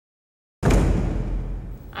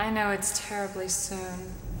I know it's terribly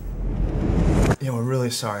soon. Yeah, we're really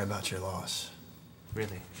sorry about your loss.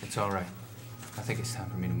 Really, it's all right. I think it's time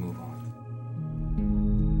for me to move on.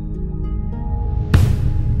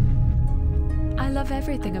 I love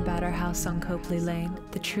everything about our house on Copley Lane.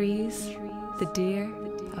 The trees, the deer,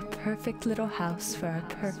 a perfect little house for a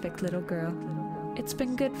perfect little girl. It's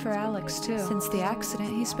been good for Alex, too. Since the accident,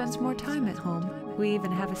 he spends more time at home. We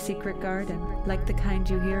even have a secret garden, like the kind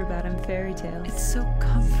you hear about in fairy tales. It's so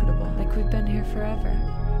comfortable, like we've been here forever.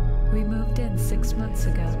 We moved in 6 months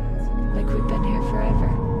ago, like we've been here forever.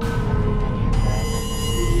 Like we've been here forever.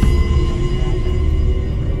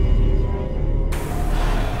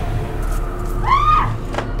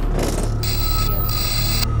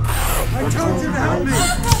 I told you to help me!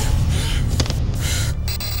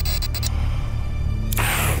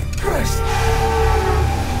 Christ!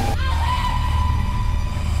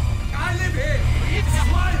 I live here! It's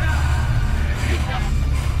my house!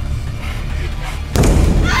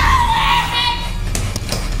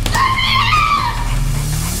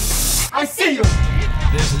 I see you!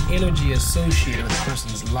 There's an energy associated with a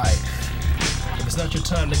person's life. If it's not your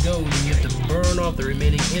time to go, then you have to burn off the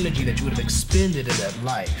remaining energy that you would have expended in that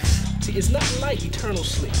life. See, it's not like eternal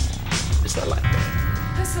sleep. It's not like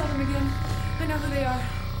that. I saw them again. I know who they are.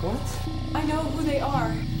 What? I know who they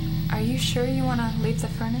are. Are you sure you want to leave the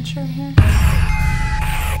furniture here?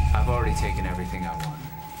 I've already taken everything I want.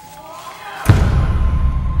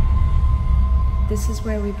 This is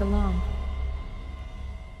where we belong.